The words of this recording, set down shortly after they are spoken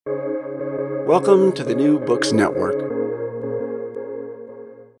Welcome to the New Books Network.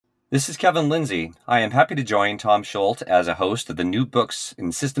 This is Kevin Lindsay. I am happy to join Tom Schultz as a host of the New Books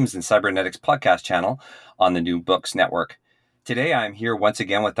in Systems and Cybernetics podcast channel on the New Books Network. Today, I'm here once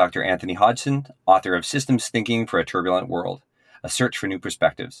again with Dr. Anthony Hodgson, author of Systems Thinking for a Turbulent World, A Search for New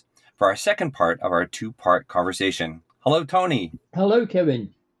Perspectives, for our second part of our two-part conversation. Hello, Tony. Hello,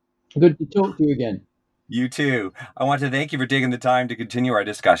 Kevin. Good to talk to you again. You too. I want to thank you for taking the time to continue our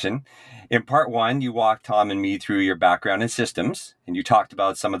discussion. In part one, you walked Tom and me through your background in systems, and you talked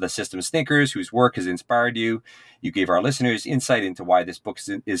about some of the systems thinkers whose work has inspired you. You gave our listeners insight into why this book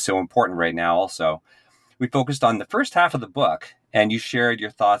is so important right now also. We focused on the first half of the book, and you shared your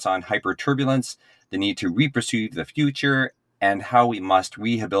thoughts on hyperturbulence, the need to reperceive the future, and how we must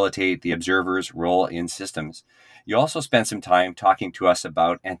rehabilitate the observer's role in systems. You also spent some time talking to us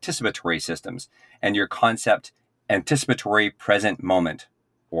about anticipatory systems and your concept, anticipatory present moment,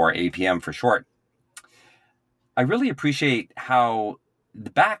 or APM for short. I really appreciate how the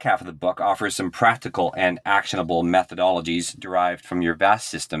back half of the book offers some practical and actionable methodologies derived from your vast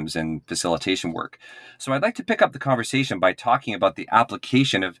systems and facilitation work. So I'd like to pick up the conversation by talking about the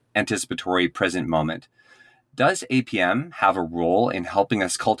application of anticipatory present moment. Does APM have a role in helping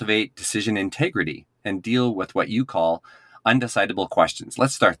us cultivate decision integrity and deal with what you call undecidable questions?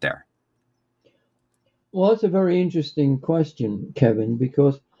 Let's start there. Well, that's a very interesting question, Kevin,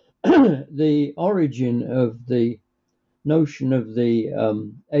 because the origin of the notion of the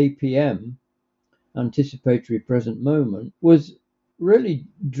APM, anticipatory present moment, was really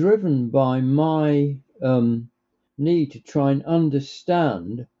driven by my need to try and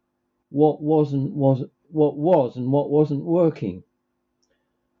understand what was and what wasn't working.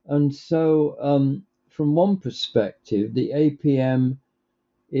 And so, from one perspective, the APM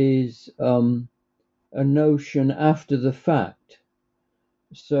is a notion after the fact.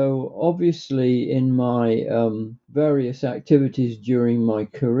 So obviously in my various activities during my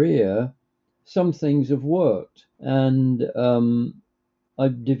career, some things have worked, and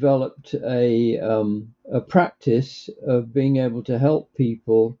I've developed a practice of being able to help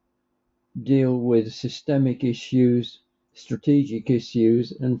people deal with systemic issues, strategic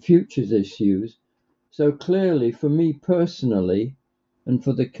issues, and futures issues. So clearly, for me personally, and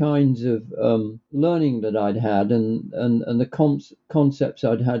for the kinds of learning that I'd had and the concepts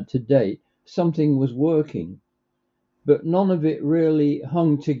I'd had to date, something was working. But none of it really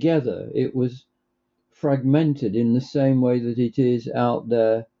hung together. It was fragmented in the same way that it is out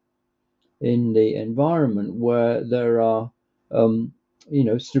there in the environment, where there are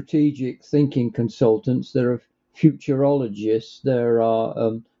strategic thinking consultants, there are futurologists, there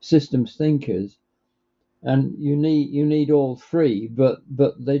are systems thinkers, and you need all three, but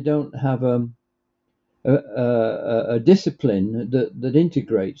they don't have a discipline that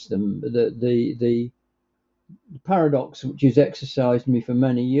integrates them. The paradox which has exercised me for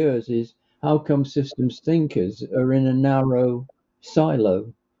many years is, how come systems thinkers are in a narrow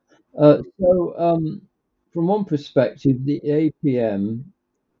silo? From one perspective, the APM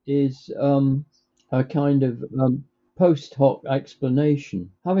is a kind of post hoc explanation.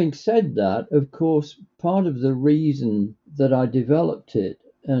 Having said that, of course, part of the reason that I developed it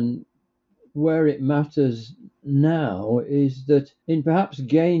and where it matters now is that in perhaps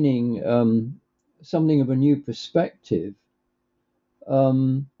gaining something of a new perspective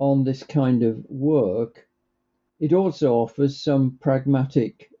on this kind of work, it also offers some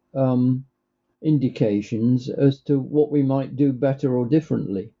pragmatic indications as to what we might do better or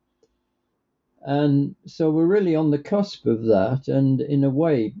differently. And so we're really on the cusp of that. And in a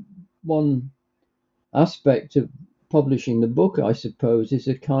way, one aspect of publishing the book, I suppose, is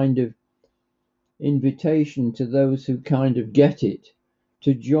a kind of invitation to those who kind of get it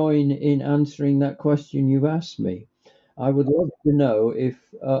to join in answering that question you've asked me. I would love to know if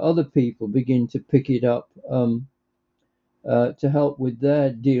other people begin to pick it up to help with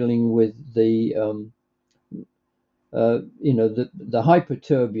their dealing with the the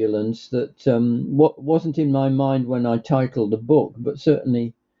hyperturbulence that wasn't in my mind when I titled the book, but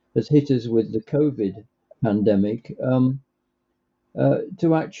certainly has hit us with the COVID pandemic,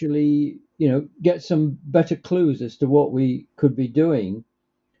 to actually, get some better clues as to what we could be doing,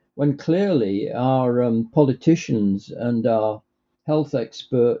 when clearly our politicians and our health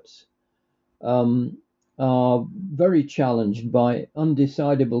experts are very challenged by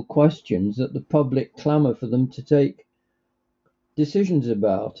undecidable questions that the public clamour for them to take decisions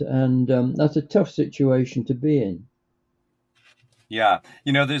about, and that's a tough situation to be in. Yeah,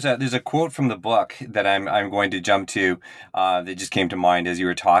 there's a quote from the book that I'm going to jump to that just came to mind as you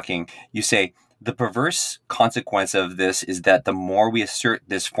were talking. You say, The perverse consequence of this is that the more we assert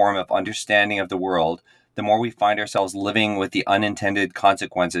this form of understanding of the world, the more we find ourselves living with the unintended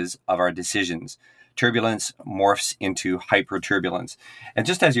consequences of our decisions. Turbulence morphs into hyperturbulence. And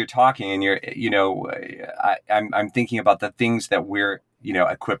just as you're talking, and I'm thinking about the things that we're,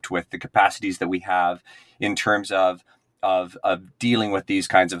 equipped with, the capacities that we have in terms of dealing with these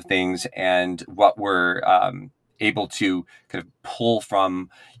kinds of things, and what we're able to kind of pull from,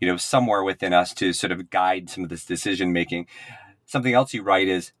 somewhere within us to sort of guide some of this decision making. Something else you write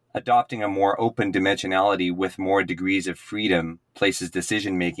is adopting a more open dimensionality with more degrees of freedom places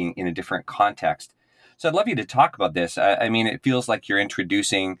decision making in a different context. So I'd love you to talk about this. I mean, it feels like you're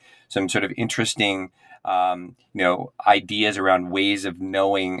introducing some sort of interesting, ideas around ways of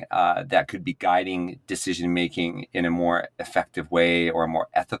knowing that could be guiding decision making in a more effective way or a more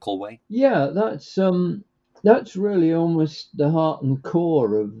ethical way. Yeah, that's really almost the heart and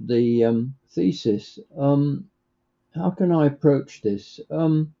core of the thesis. How can I approach this?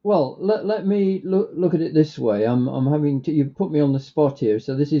 Well, let me look at it this way. I'm having to. You've put me on the spot here,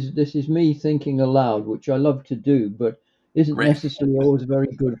 so this is me thinking aloud, which I love to do, but isn't Right. necessarily always very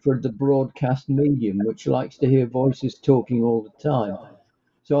good for the broadcast medium, which likes to hear voices talking all the time.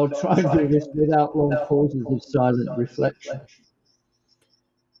 So I'll try and do this without long pauses of silent reflection.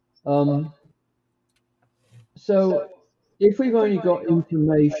 So if we've only got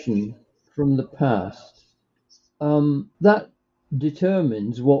information from the past, that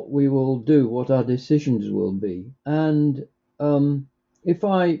determines what we will do, what our decisions will be. And if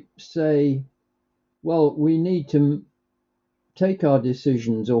I say, well, we need to take our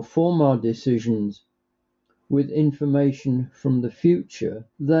decisions or form our decisions with information from the future,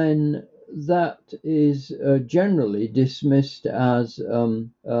 then that is generally dismissed as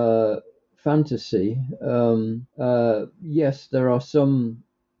fantasy. Yes, there are some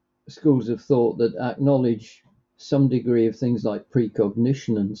schools of thought that acknowledge some degree of things like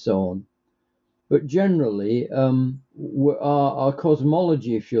precognition and so on. But generally, our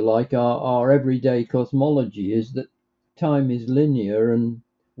cosmology, if you like, our everyday cosmology is that time is linear and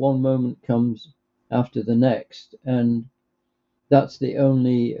one moment comes after the next. And that's the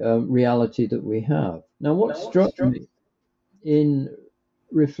only reality that we have. Now, what struck me in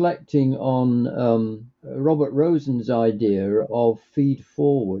reflecting on Robert Rosen's idea of feed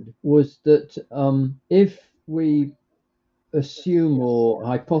forward was that if we assume or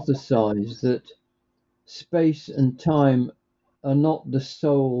hypothesize that space and time are not the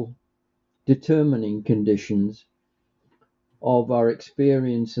sole determining conditions of our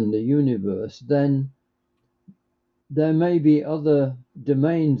experience in the universe, then there may be other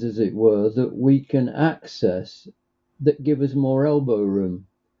domains, as it were, that we can access that give us more elbow room.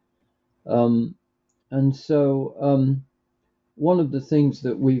 And so one of the things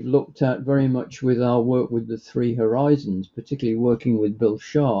that we've looked at very much with our work with the Three Horizons, particularly working with Bill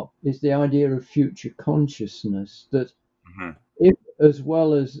Sharp, is the idea of future consciousness, that if, as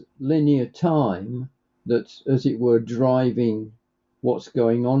well as linear time, that's, as it were, driving what's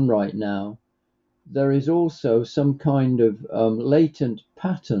going on right now, there is also some kind of latent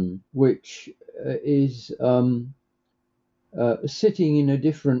pattern which is sitting in a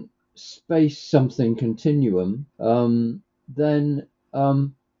different space something continuum, then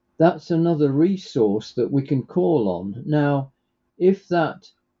that's another resource that we can call on. Now, if that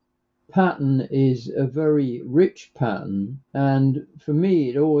pattern is a very rich pattern, and for me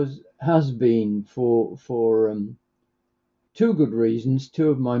it always has been for two good reasons. Two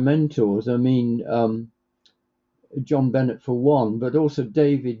of my mentors, I mean, John Bennett for one, but also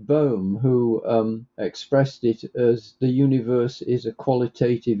David Bohm, who expressed it as the universe is a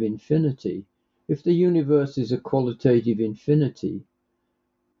qualitative infinity. If the universe is a qualitative infinity,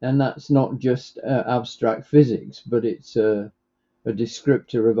 and that's not just abstract physics, but it's a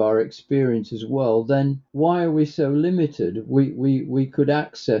descriptor of our experience as well, then why are we so limited? We could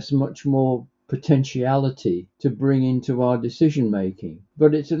access much more potentiality to bring into our decision making.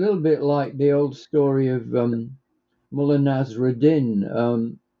 But it's a little bit like the old story of Mullah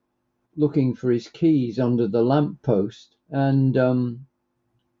Nasruddin looking for his keys under the lamppost, and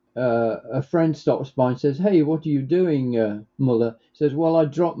a friend stops by and says, "Hey, what are you doing, Mullah?" He says, "Well, I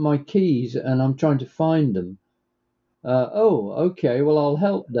dropped my keys and I'm trying to find them." Oh, okay, well, I'll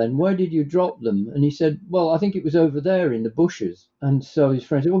help then. Where did you drop them? And he said, "Well, I think it was over there in the bushes." And so his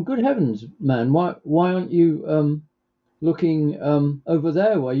friend said, "Well, good heavens, man, why aren't you looking over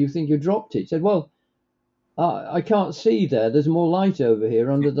there where you think you dropped it?" He said, "Well, I can't see there. There's more light over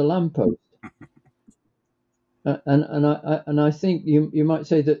here under the lamppost." And I think you might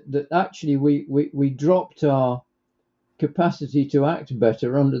say that actually we dropped our capacity to act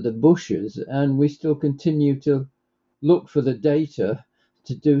better under the bushes, and we still continue to look for the data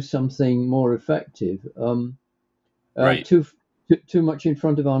to do something more effective. Right. Too much in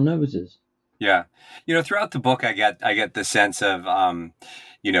front of our noses. Yeah. Throughout the book, I get the sense of,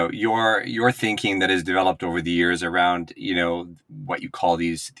 your thinking that has developed over the years around, what you call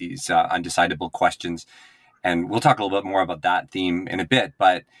these undecidable questions. And we'll talk a little bit more about that theme in a bit.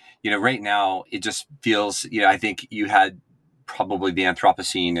 But, right now it just feels, I think you had probably the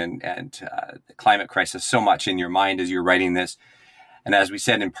Anthropocene and the climate crisis so much in your mind as you're writing this. And as we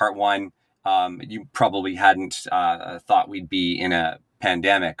said in part one, you probably hadn't thought we'd be in a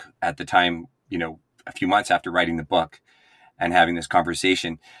pandemic at the time, a few months after writing the book and having this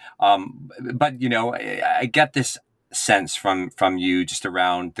conversation. But, I get this sense from you just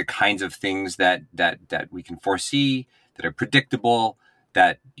around the kinds of things that we can foresee, that are predictable,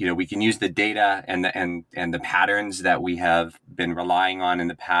 that, we can use the data and the patterns that we have been relying on in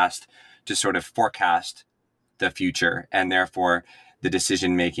the past to sort of forecast the future. And therefore, the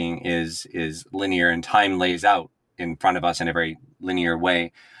decision making is linear, and time lays out in front of us in a very linear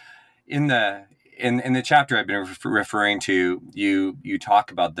way. In the chapter I've been referring to, you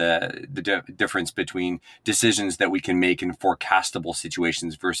talk about the difference between decisions that we can make in forecastable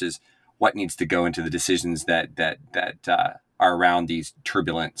situations versus what needs to go into the decisions that are around these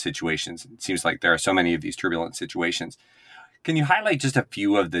turbulent situations. It seems like there are so many of these turbulent situations. Can you highlight just a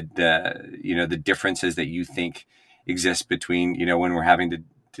few of the differences that you think exist between, when we're having to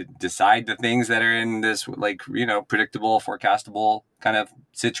decide the things that are in this, predictable, forecastable kind of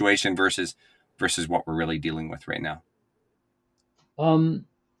situation versus what we're really dealing with right now?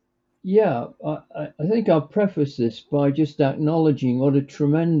 Yeah, I think I'll preface this by just acknowledging what a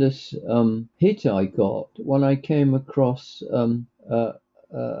tremendous hit I got when I came across, I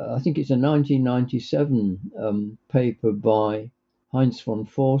think it's a 1997 paper by Heinz von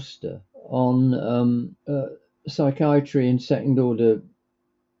Forster on psychiatry and second order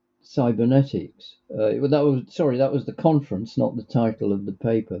cybernetics. That was the conference, not the title of the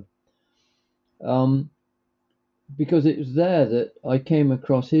paper. Because it was there that I came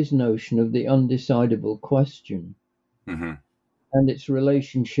across his notion of the undecidable question and its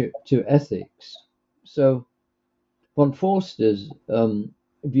relationship to ethics. So von Forster's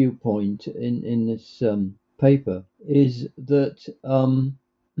viewpoint in this paper is that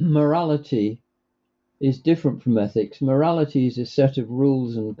morality is different from ethics. Morality is a set of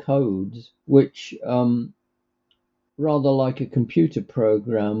rules and codes which, rather like a computer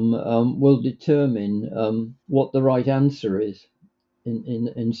program, will determine what the right answer is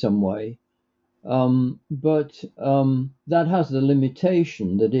in some way. But that has the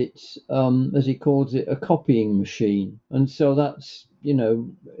limitation that it's, as he calls it, a copying machine. And so that's,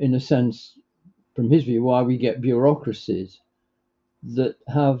 in a sense, from his view, why we get bureaucracies that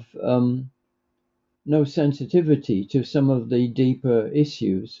have no sensitivity to some of the deeper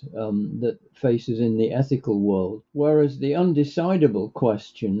issues that faces in the ethical world. Whereas the undecidable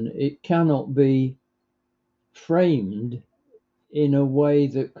question, it cannot be framed in a way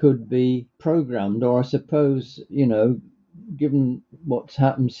that could be programmed, or I suppose, given what's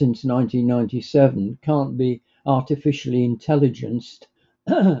happened since 1997, can't be artificially intelligenced.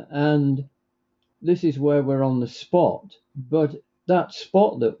 And this is where we're on the spot. But that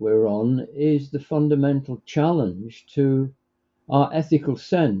spot that we're on is the fundamental challenge to our ethical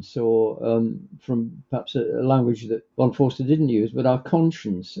sense, or from perhaps a language that von Forster didn't use, but our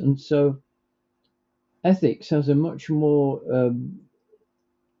conscience. And so ethics has a much more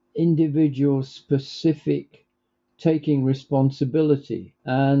individual specific taking responsibility.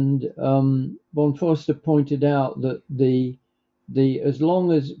 And von Forster pointed out that the as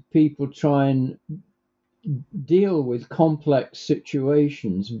long as people try and deal with complex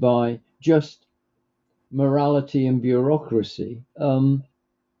situations by just morality and bureaucracy,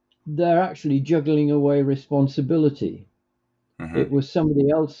 they're actually juggling away responsibility. It was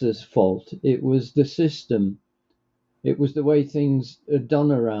somebody else's fault. It was the system. It was the way things are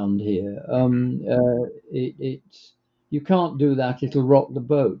done around here. It's you can't do that. It'll rock the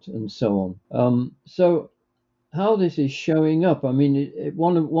boat, and so on. So how this is showing up? I mean,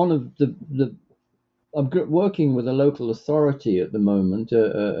 one of the I'm working with a local authority at the moment,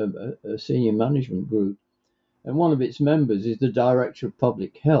 a senior management group, and one of its members is the director of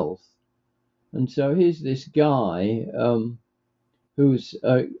public health. And so here's this guy who's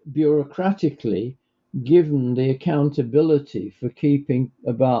bureaucratically given the accountability for keeping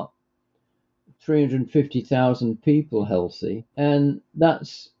about 350,000 people healthy. And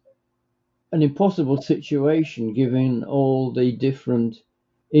that's an impossible situation given all the different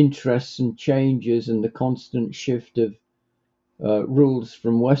interests and changes and the constant shift of rules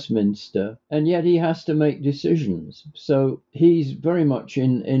from Westminster, and yet he has to make decisions. So he's very much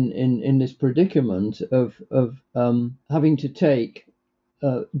in this predicament of having to take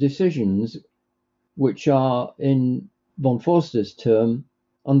decisions which are, in von Forster's term,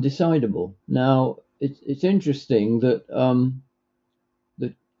 undecidable. Now, it's interesting that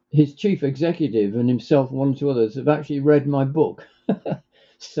that his chief executive and himself and one or two others have actually read my book.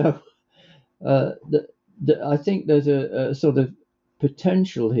 So I think there's a sort of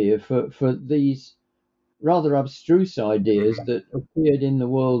potential here for these rather abstruse ideas that appeared in the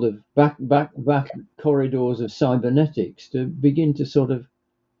world of back corridors of cybernetics to begin to sort of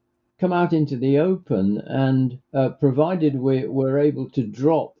come out into the open, and provided we're able to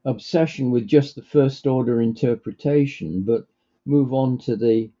drop obsession with just the first order interpretation, but move on to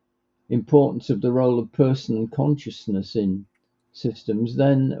the importance of the role of personal consciousness in systems,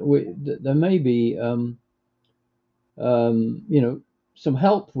 then there may be some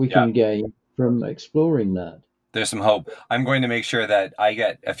help we can gain from exploring that. There's some hope. I'm going to make sure that I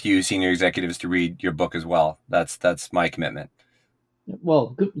get a few senior executives to read your book as well. That's my commitment.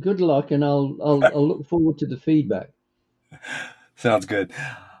 Well, good luck, and I'll look forward to the feedback. Sounds good.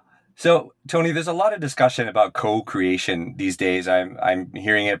 So, Tony, there's a lot of discussion about co-creation these days. I'm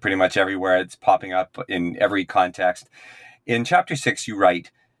hearing it pretty much everywhere. It's popping up in every context. In chapter 6, you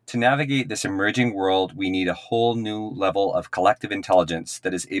write, to navigate this emerging world, we need a whole new level of collective intelligence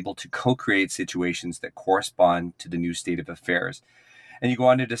that is able to co-create situations that correspond to the new state of affairs. And you go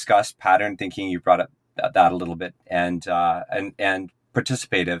on to discuss pattern thinking. You brought up that a little bit, and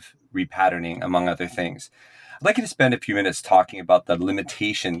participative repatterning, among other things. I'd like you to spend a few minutes talking about the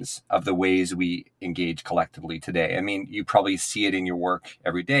limitations of the ways we engage collectively today. I mean, you probably see it in your work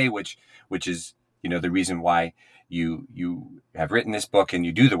every day, which is, the reason why you have written this book and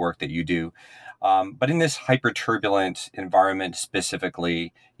you do the work that you do. But in this hyper turbulent environment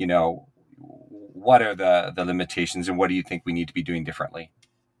specifically, what are the limitations, and what do you think we need to be doing differently?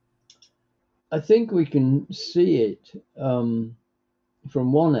 I think we can see it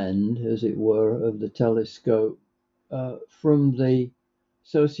from one end, as it were, of the telescope, from the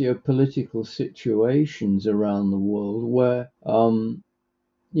socio-political situations around the world where,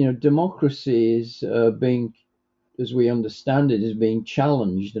 democracy is being, as we understand it, is being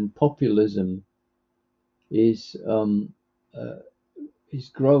challenged, and populism is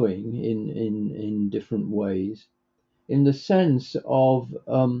growing in different ways, in the sense of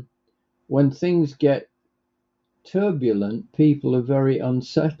when things get turbulent, people are very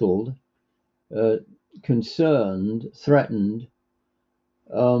unsettled, concerned, threatened,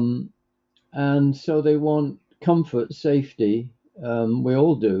 and so they want comfort, safety. We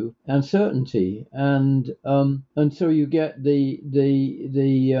all do, and certainty, and so you get the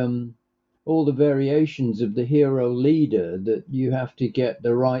all the variations of the hero leader, that you have to get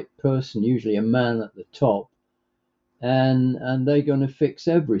the right person, usually a man at the top, and they're going to fix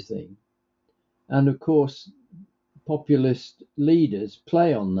everything. And of course, populist leaders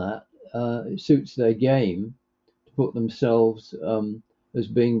play on that. It suits their game to put themselves as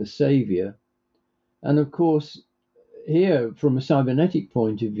being the savior. And of course, here, from a cybernetic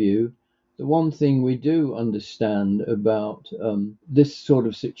point of view, the one thing we do understand about this sort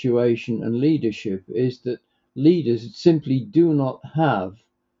of situation and leadership is that leaders simply do not have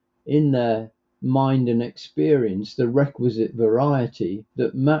in their mind and experience the requisite variety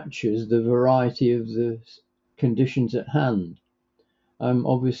that matches the variety of the conditions at hand. I'm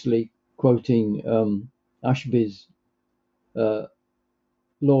obviously quoting Ashby's law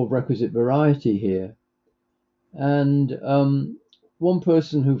of requisite variety here. And one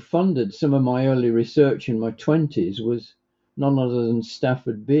person who funded some of my early research in my 20s was none other than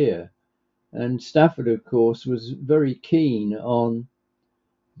Stafford Beer. And Stafford, of course, was very keen on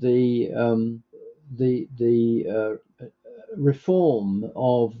the reform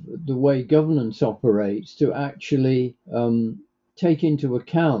of the way governance operates to actually take into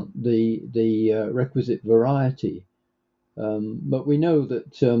account the requisite variety. But we know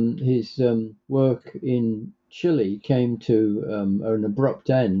that his work in Chile came to an abrupt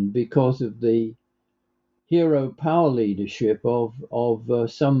end because of the hero power leadership of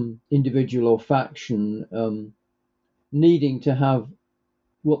some individual or faction needing to have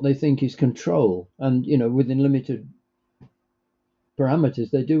what they think is control. And, within limited parameters,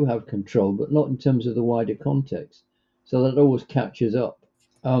 they do have control, but not in terms of the wider context. So that always catches up.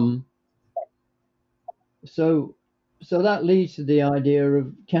 So so that leads to the idea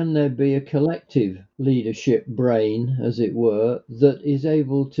of, can there be a collective leadership brain, as it were, that is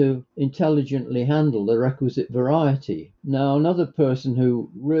able to intelligently handle the requisite variety? Now, another person who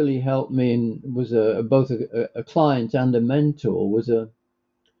really helped me and was both a client and a mentor was a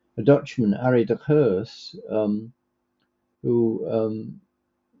Dutchman, Arie de Geus, who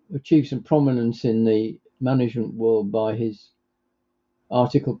achieved some prominence in the management world by his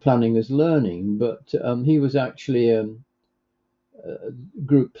article Planning as Learning, but he was actually a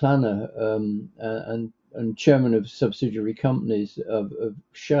group planner and chairman of subsidiary companies of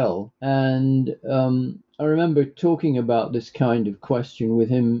Shell. And I remember talking about this kind of question with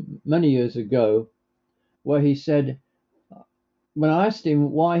him many years ago, where he said, when I asked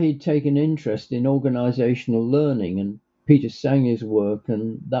him why he'd taken interest in organizational learning and Peter Singer's work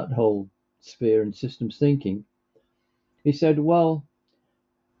and that whole sphere in systems thinking, he said, well,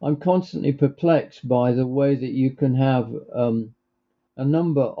 I'm constantly perplexed by the way that you can have a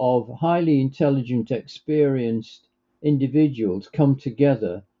number of highly intelligent, experienced individuals come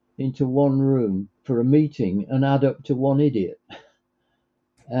together into one room for a meeting and add up to one idiot.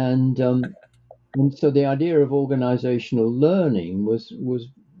 And so the idea of organizational learning was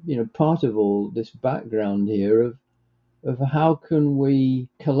part of all this background here of how can we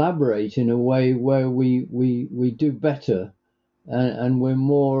collaborate in a way where we do better and we're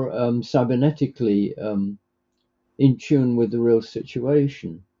more cybernetically in tune with the real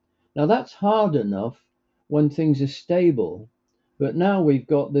situation. Now that's hard enough when things are stable, but now we've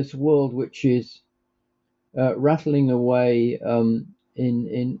got this world which is rattling away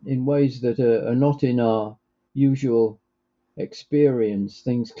in ways that are not in our usual experience,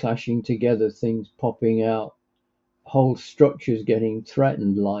 things clashing together, things popping out, whole structures getting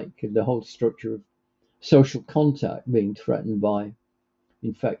threatened, like the whole structure of social contact being threatened by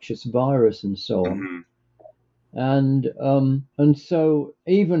infectious virus and so on. Mm-hmm. And so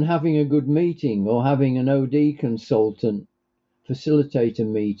even having a good meeting or having an OD consultant facilitate a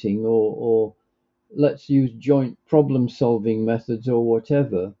meeting or let's use joint problem solving methods or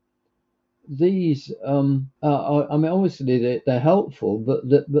whatever, these are, I mean, obviously they're helpful, but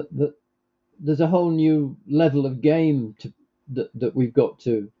there's a whole new level of game that we've got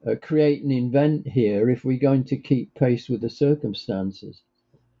to create and invent here if we're going to keep pace with the circumstances.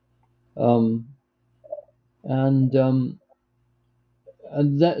 And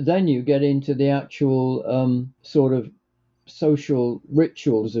then you get into the actual sort of social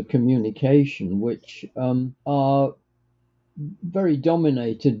rituals of communication, which are very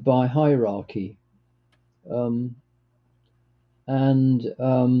dominated by hierarchy.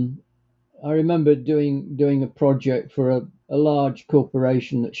 I remember doing a project for a large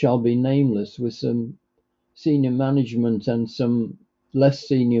corporation that shall be nameless, with some senior management and some less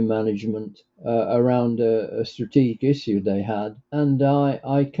senior management around a strategic issue they had, and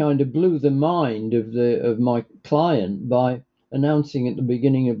I kind of blew the mind of my client by announcing at the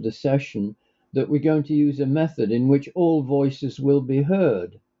beginning of the session that we're going to use a method in which all voices will be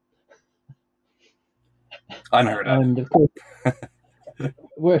heard. Unheard of. And of course,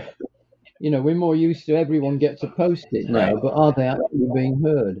 we're more used to everyone gets a post-it now, Right. but are they actually being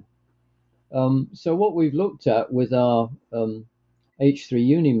heard? So what we've looked at with our H3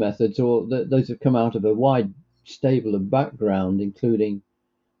 uni methods, or those have come out of a wide stable of background, including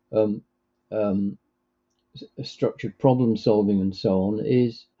structured problem solving and so on,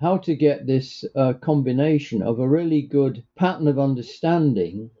 is how to get this combination of a really good pattern of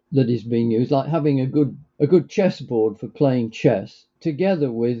understanding that is being used, like having a good chessboard for playing chess,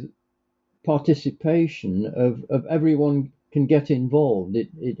 together with participation of everyone can get involved. It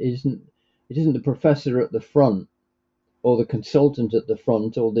isn't the professor at the front or the consultant at the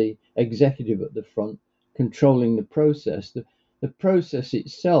front or the executive at the front controlling the process. The process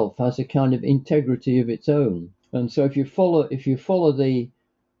itself has a kind of integrity of its own. And so if you follow the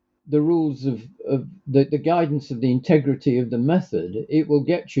rules of the guidance of the integrity of the method, it will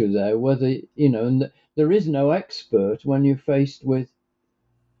get you there, whether, and there is no expert when you're faced with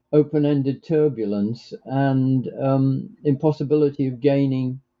open-ended turbulence and impossibility of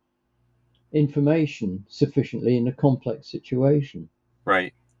gaining information sufficiently in a complex situation.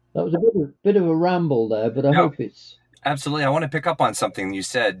 Right. That was a bit of a ramble there, but I hope it's... Absolutely. I want to pick up on something you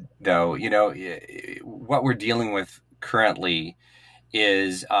said, though. What we're dealing with currently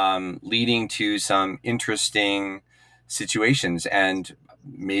is leading to some interesting situations and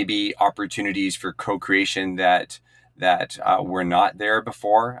maybe opportunities for co-creation that were not there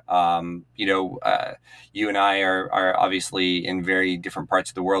before. You and I are obviously in very different parts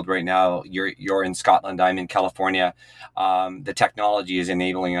of the world right now. You're in Scotland, I'm in California. The technology is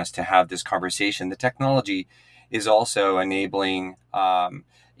enabling us to have this conversation. The technology is also enabling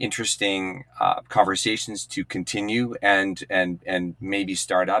interesting conversations to continue and maybe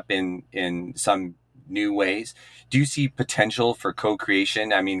start up in some new ways. Do you see potential for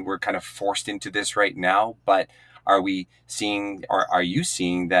co-creation? I mean, we're kind of forced into this right now, but are we seeing, or are you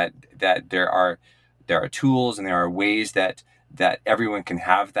seeing that there are tools and there are ways that everyone can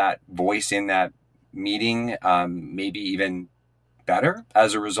have that voice in that meeting, maybe even better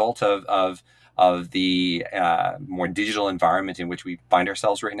as a result of the more digital environment in which we find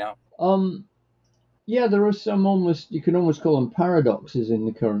ourselves right now? Yeah, there are some you can almost call them paradoxes in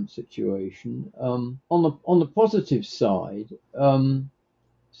the current situation. On the positive side,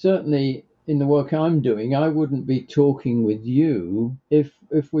 certainly in the work I'm doing, I wouldn't be talking with you if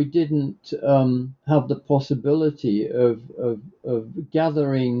we didn't have the possibility of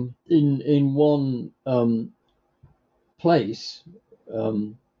gathering in one place,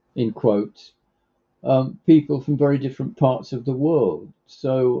 in quotes, people from very different parts of the world.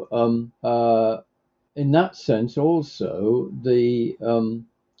 So in that sense, also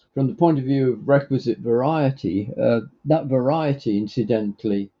from the point of view of requisite variety, that variety,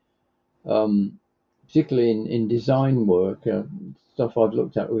 incidentally, particularly in design work, stuff I've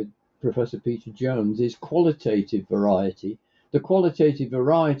looked at with Professor Peter Jones, is qualitative variety. The qualitative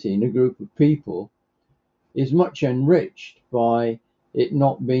variety in a group of people is much enriched by it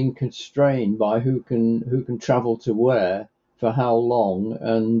not being constrained by who can travel to where, for how long,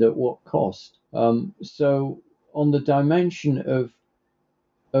 and at what cost. So on the dimension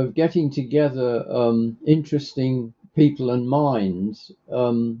of getting together interesting people and minds,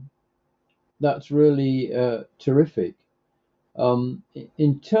 that's really terrific.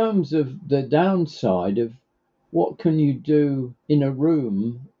 In terms of the downside of what can you do in a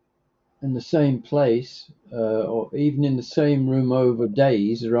room in the same place, or even in the same room over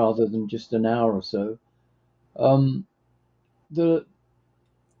days rather than just an hour or so, the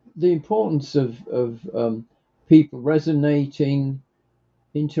importance of people resonating,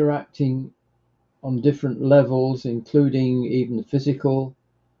 interacting on different levels, including even the physical,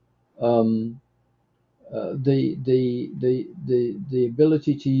 the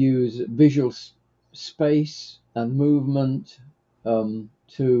ability to use visual space and movement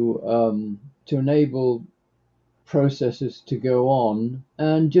to enable processes to go on,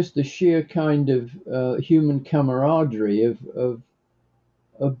 and just the sheer kind of human camaraderie of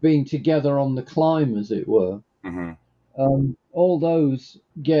being together on the climb, as it were. Mm-hmm. All those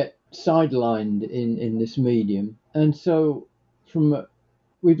get sidelined in this medium, and so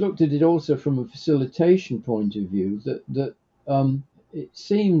we've looked at it also from a facilitation point of view. That it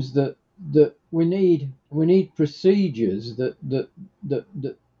seems that we need procedures that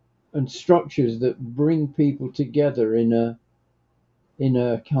and structures that bring people together in a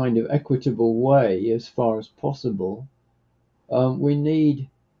kind of equitable way as far as possible. We need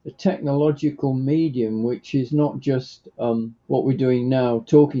a technological medium which is not just what we're doing now,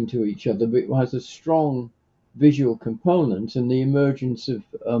 talking to each other, but it has a strong visual component, and the emergence of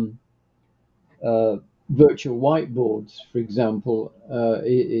virtual whiteboards, for example,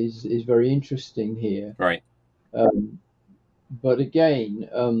 is very interesting here. Right. But again,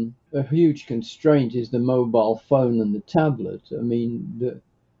 a huge constraint is the mobile phone and the tablet. I mean,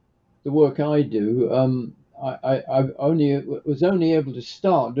 the work I do, I was only able to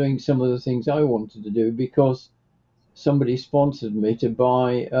start doing some of the things I wanted to do because somebody sponsored me to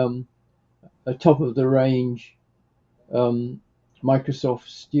buy a top of the range Microsoft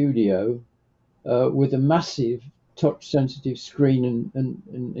Studio with a massive touch sensitive screen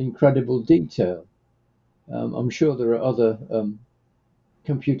and incredible detail. I'm sure there are other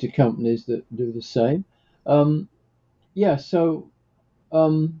computer companies that do the same. Yeah, so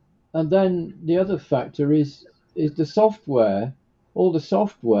and then the other factor is the software. All the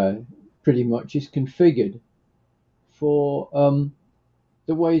software pretty much is configured for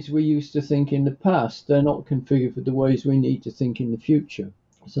the ways we used to think in the past. They're not configured for the ways we need to think in the future.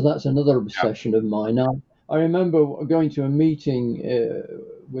 So that's another obsession of mine. I remember going to a meeting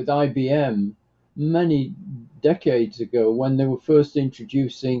with IBM many decades ago when they were first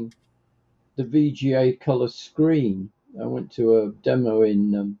introducing the VGA color screen. I went to a demo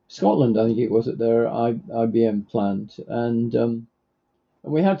in Scotland, I think it was, at their IBM plant, and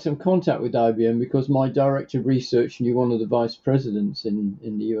we had some contact with IBM because my director of research knew one of the vice presidents in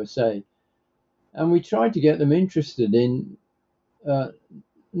the USA, and we tried to get them interested in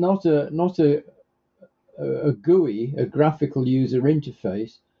not a GUI, a graphical user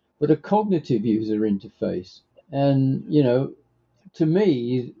interface, but a cognitive user interface. And to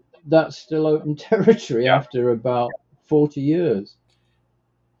me, that's still open territory after about 40 years.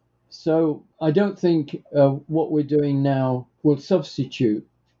 So I don't think what we're doing now will substitute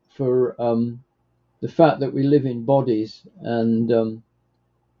for the fact that we live in bodies and are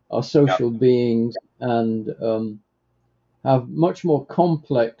Yeah. social beings and have much more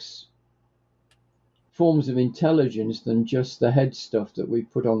complex forms of intelligence than just the head stuff that we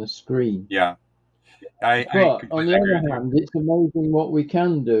put on a screen. Yeah. I But on the completely agree with other you. hand, it's amazing what we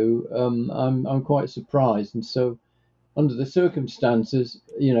can do. I'm quite surprised, and so under the circumstances,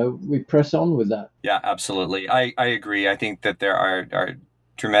 we press on with that. Yeah, absolutely. I agree. I think that there are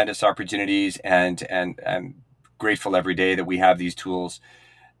tremendous opportunities, and I'm grateful every day that we have these tools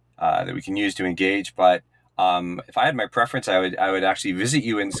that we can use to engage. But if I had my preference, I would actually visit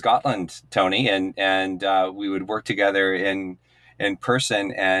you in Scotland, Tony, and we would work together in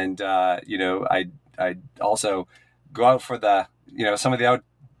person. And I'd also go out for the some of the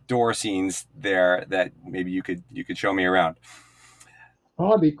outdoor scenes there that maybe you could show me around.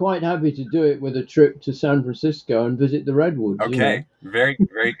 I'd be quite happy to do it with a trip to San Francisco and visit the redwoods. Okay, very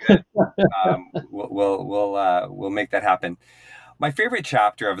very good. We'll make that happen. My favorite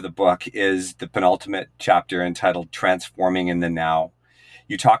chapter of the book is the penultimate chapter entitled Transforming in the Now.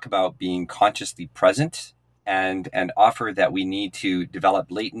 You talk about being consciously present and offer that we need to develop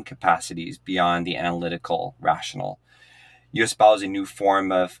latent capacities beyond the analytical rational. You espouse a new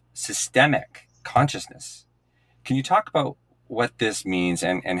form of systemic consciousness. Can you talk about what this means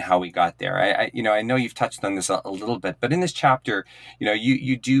and how we got there? I know you've touched on this a little bit, but in this chapter,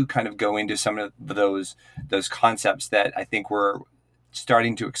 you do kind of go into some of those concepts that I think we're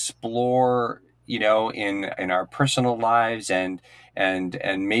starting to explore, in our personal lives and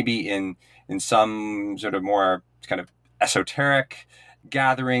maybe in some sort of more kind of esoteric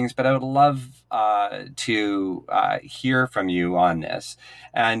gatherings. But I would love to hear from you on this.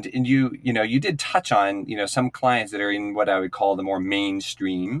 And you did touch on some clients that are in what I would call the more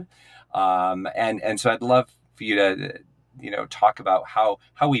mainstream, and so I'd love for you to talk about how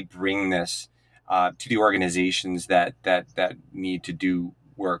we bring this to the organizations that need to do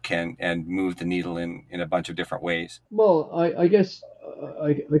work and move the needle in a bunch of different ways. Well, I guess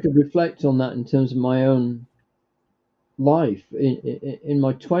I could reflect on that in terms of my own life. In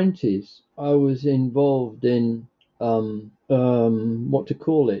my 20s, I was involved in what to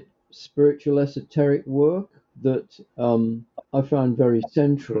call it, spiritual esoteric work that I found very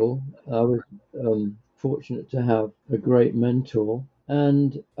central. I was fortunate to have a great mentor.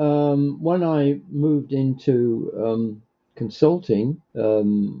 And when I moved into consulting,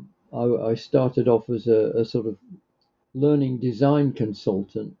 I started off as a sort of learning design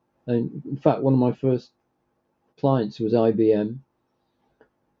consultant. And in fact, one of my first clients was IBM.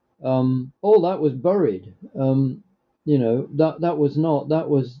 All that was buried. That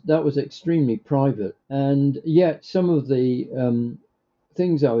was extremely private, and yet some of the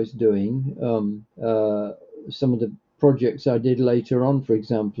things I was doing, some of the projects I did later on, for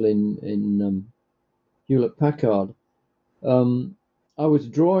example, in Hewlett Packard, I was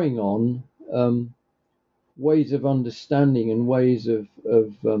drawing on ways of understanding and ways of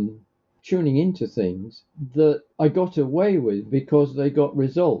tuning into things that I got away with because they got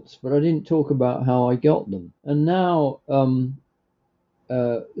results, but I didn't talk about how I got them. And now,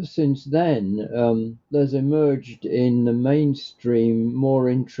 since then, there's emerged in the mainstream more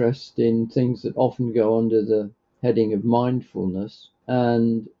interest in things that often go under the heading of mindfulness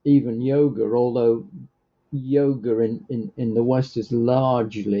and even yoga, although yoga in the West is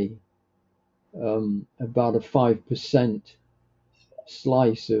largely about a 5%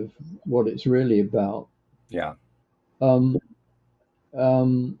 slice of what it's really about. Yeah. Um,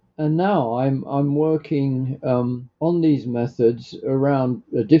 and now I'm working on these methods around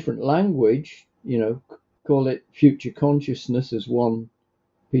a different language. Call it future consciousness as one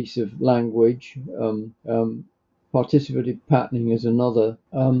piece of language, participative patterning as another,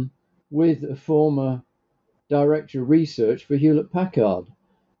 with a former director of research for Hewlett Packard,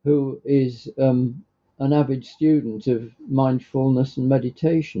 who is an avid student of mindfulness and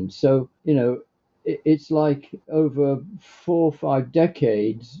meditation. So, it's like over 4 or 5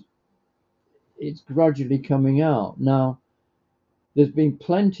 decades, it's gradually coming out. Now, there's been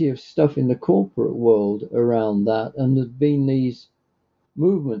plenty of stuff in the corporate world around that, and there's been these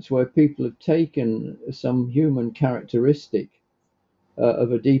movements where people have taken some human characteristic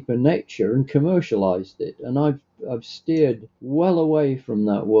of a deeper nature and commercialized it. And I've steered well away from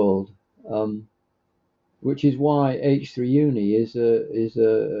that world, which is why H3 Uni is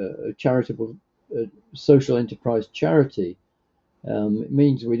a charitable social enterprise charity. It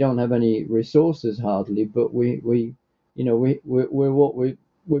means we don't have any resources hardly, but we're what we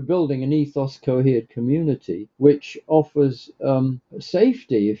we're building an ethos cohered community which offers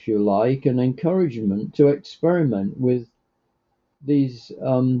safety, if you like, and encouragement to experiment with these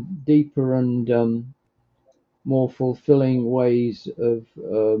deeper and more fulfilling ways of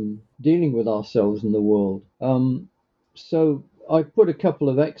dealing with ourselves and the world. So I put a couple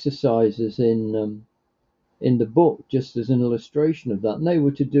of exercises in the book just as an illustration of that, and they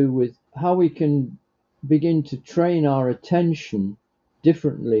were to do with how we can begin to train our attention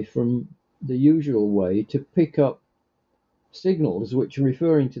differently from the usual way to pick up signals, which,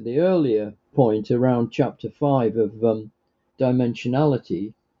 referring to the earlier point around chapter 5 of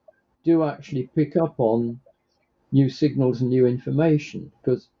dimensionality, do actually pick up on new signals and new information,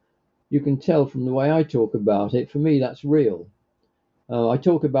 because you can tell from the way I talk about it, for me that's real. I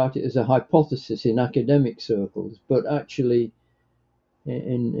talk about it as a hypothesis in academic circles, but actually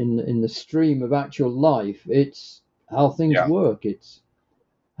in the stream of actual life, it's how things work. It's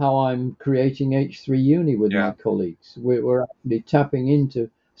how I'm creating H3 Uni with my colleagues. We're actually tapping into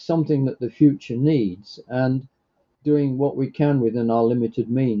something that the future needs and doing what we can within our limited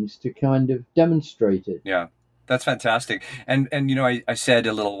means to kind of demonstrate it. Yeah. That's fantastic. And you know, I said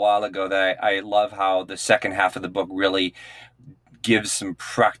a little while ago that I love how the second half of the book really gives some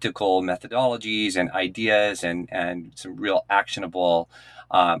practical methodologies and ideas and some real actionable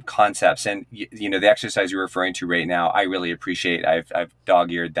concepts. And you know, the exercise you're referring to right now, I really appreciate. I've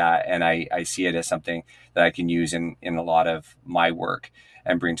dog-eared that, and I see it as something that I can use in a lot of my work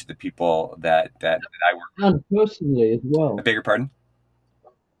and bring to the people that I work with. And personally as well. I beg your pardon?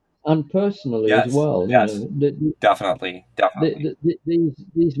 And personally as well. Yes, you know, definitely.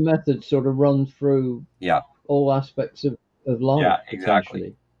 These methods sort of run through all aspects of life. Yeah,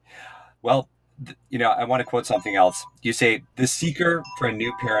 exactly. Well, you know, I want to quote something else. You say, the seeker for a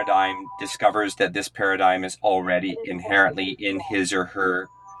new paradigm discovers that this paradigm is already inherently in his or her.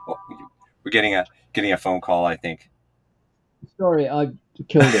 Oh, we're getting a phone call, I think. Sorry, I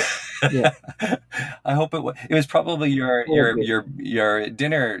killed it. Yeah. I hope it was probably your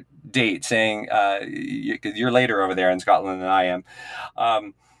dinner date saying you're later over there in Scotland than I am.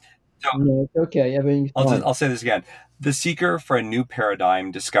 No, it's okay. Everything's fine. I'll say this again. The seeker for a new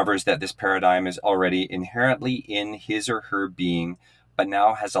paradigm discovers that this paradigm is already inherently in his or her being, but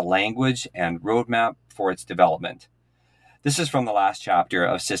now has a language and roadmap for its development. This is from the last chapter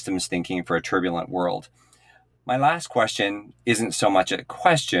of Systems Thinking for a Turbulent World. My last question isn't so much a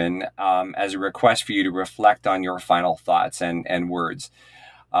question as a request for you to reflect on your final thoughts and words.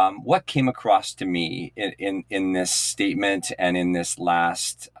 What came across to me in this statement and in this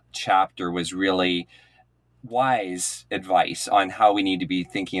last chapter was really wise advice on how we need to be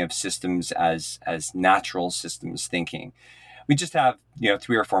thinking of systems as natural systems thinking. We just have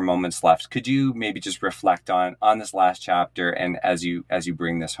 3 or 4 moments left. Could you maybe just reflect on this last chapter and as you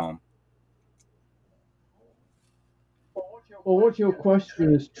bring this home? Well, what your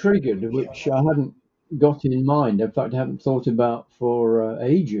question has triggered, which I hadn't got in mind, in fact I haven't thought about for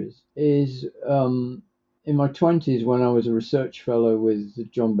ages, is in my 20s when I was a research fellow with the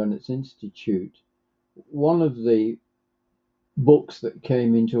John Bennett's Institute, one of the books that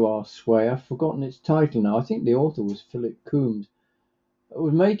came into our sway, I've forgotten its title now, I think the author was Philip Coombs,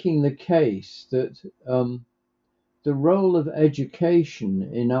 was making the case that the role of education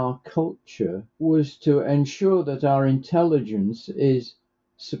in our culture was to ensure that our intelligence is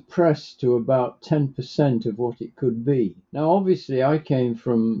suppressed to about 10% of what it could be. Now, obviously, I came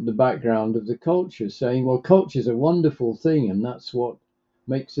from the background of the culture saying, well, culture's a wonderful thing and that's what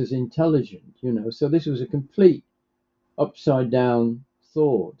makes us intelligent, So this was a complete upside down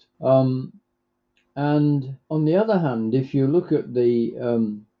thought. And on the other hand, if you look at the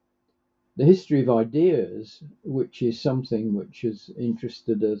history of ideas, which is something which has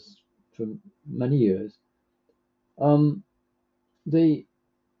interested us for many years, the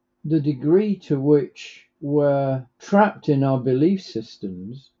degree to which we're trapped in our belief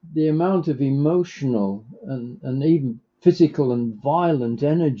systems, the amount of emotional and even physical and violent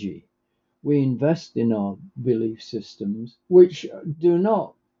energy we invest in our belief systems, which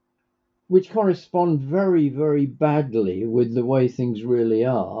correspond very, very badly with the way things really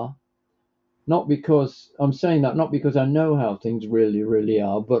are. Not because I'm saying that, not because I know how things really, really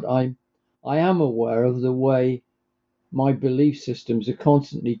are, but I am aware of the way my belief systems are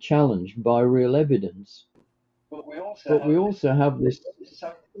constantly challenged by real evidence. But we also have this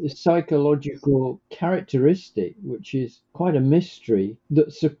psychological characteristic, which is quite a mystery,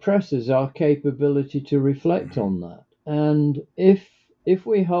 that suppresses our capability to reflect on that. And if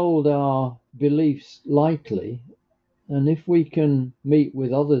we hold our beliefs lightly And if we can meet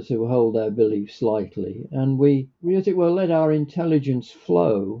with others who hold our beliefs lightly, and we as it were, let our intelligence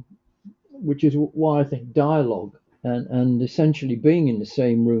flow, which is why I think dialogue and essentially being in the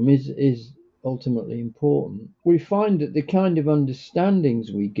same room is ultimately important. We find that the kind of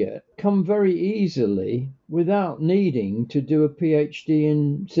understandings we get come very easily without needing to do a PhD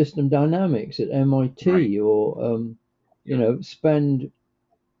in system dynamics at MIT, Right. or spend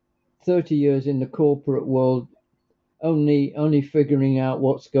 30 years in the corporate world only figuring out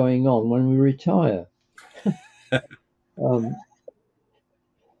what's going on when we retire.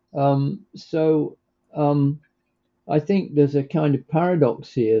 um, so I think there's a kind of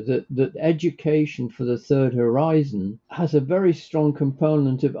paradox here that education for the third horizon has a very strong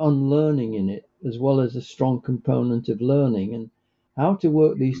component of unlearning in it, as well as a strong component of learning, and how to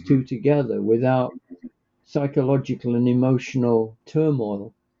work these two together without psychological and emotional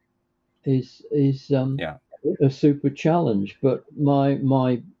turmoil is Yeah. a super challenge. But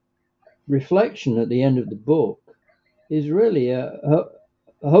my reflection at the end of the book is really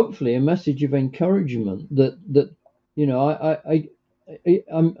hopefully a message of encouragement that I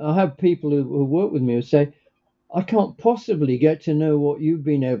have people who work with me who say, I can't possibly get to know what you've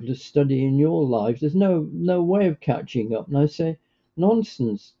been able to study in your lives. There's no way of catching up. And I say,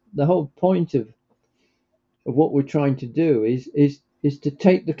 nonsense. The whole point of what we're trying to do is to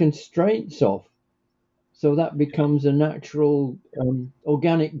take the constraints off, so that becomes a natural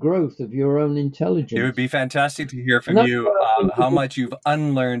organic growth of your own intelligence. It would be fantastic to hear from you how much you've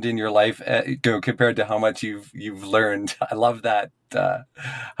unlearned in your life compared to how much you've learned. I love that,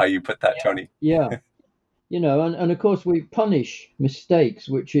 how you put that, Tony. Yeah. And of course we punish mistakes,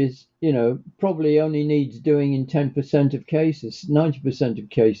 which is, probably only needs doing in 10% of cases. 90% of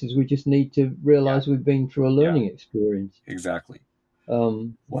cases, we just need to realize we've been through a learning experience. Exactly.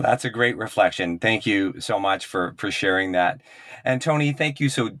 Well, that's a great reflection. Thank you so much for sharing that. And Tony, thank you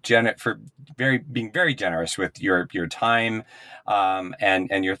for being very generous with your time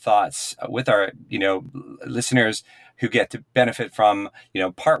and your thoughts with our listeners who get to benefit from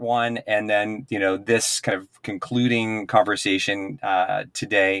part one, and then this kind of concluding conversation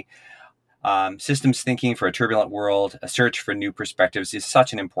today. Systems Thinking for a Turbulent World: A Search for New Perspectives is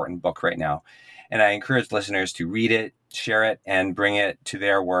such an important book right now. And I encourage listeners to read it, share it, and bring it to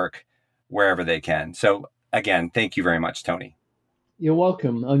their work wherever they can. So again, thank you very much, Tony. You're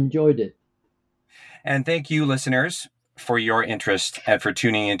welcome. I enjoyed it. And thank you, listeners, for your interest and for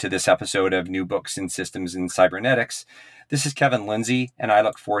tuning into this episode of New Books in Systems and Cybernetics. This is Kevin Lindsay, and I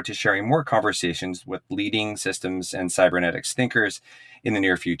look forward to sharing more conversations with leading systems and cybernetics thinkers in the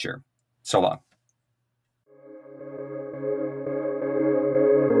near future. So long.